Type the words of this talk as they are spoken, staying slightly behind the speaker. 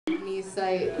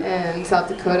site in South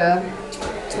Dakota,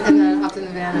 and then I hopped in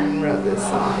the van and wrote this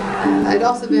song. And I'd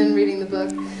also been reading the book,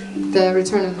 The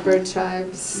Return of the Bird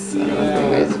Tribes. I don't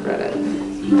know if anybody's read it.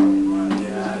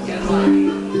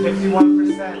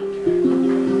 51%.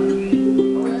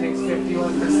 It takes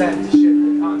 51% to shift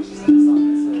the consciousness on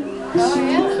this earth. Oh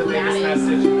yeah? That's the biggest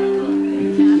message in that book.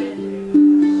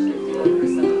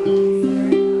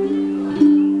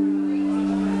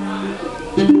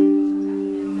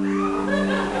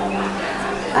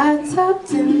 I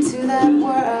tapped into that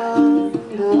world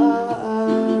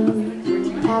of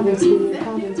poverty,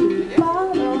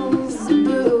 bottles of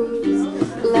booze,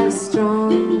 less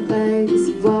strong,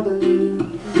 legs wobbly,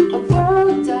 a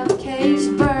world of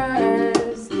caged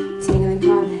birds, tingling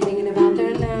caught hanging about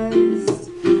their nest,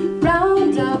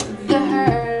 round up the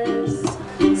herds,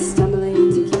 stumbling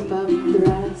to keep up the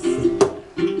rest,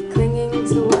 clinging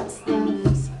to what's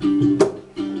left,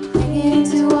 clinging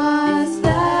to what's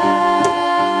left.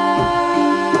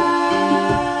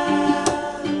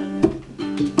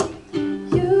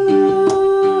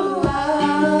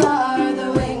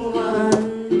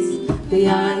 We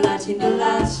are latching the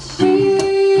latch.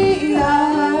 We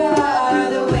are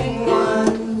the winged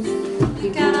ones. We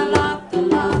gotta lock the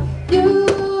lock. You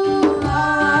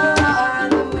are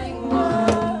the winged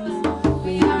ones.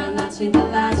 We are latching the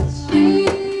latch. We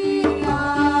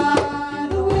are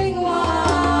the winged ones.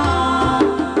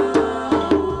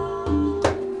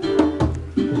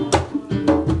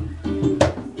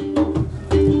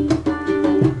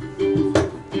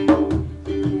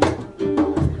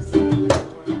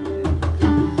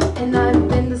 And I've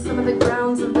been to some of the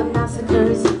grounds of the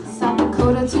massacres, South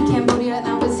Dakota to Cambodia.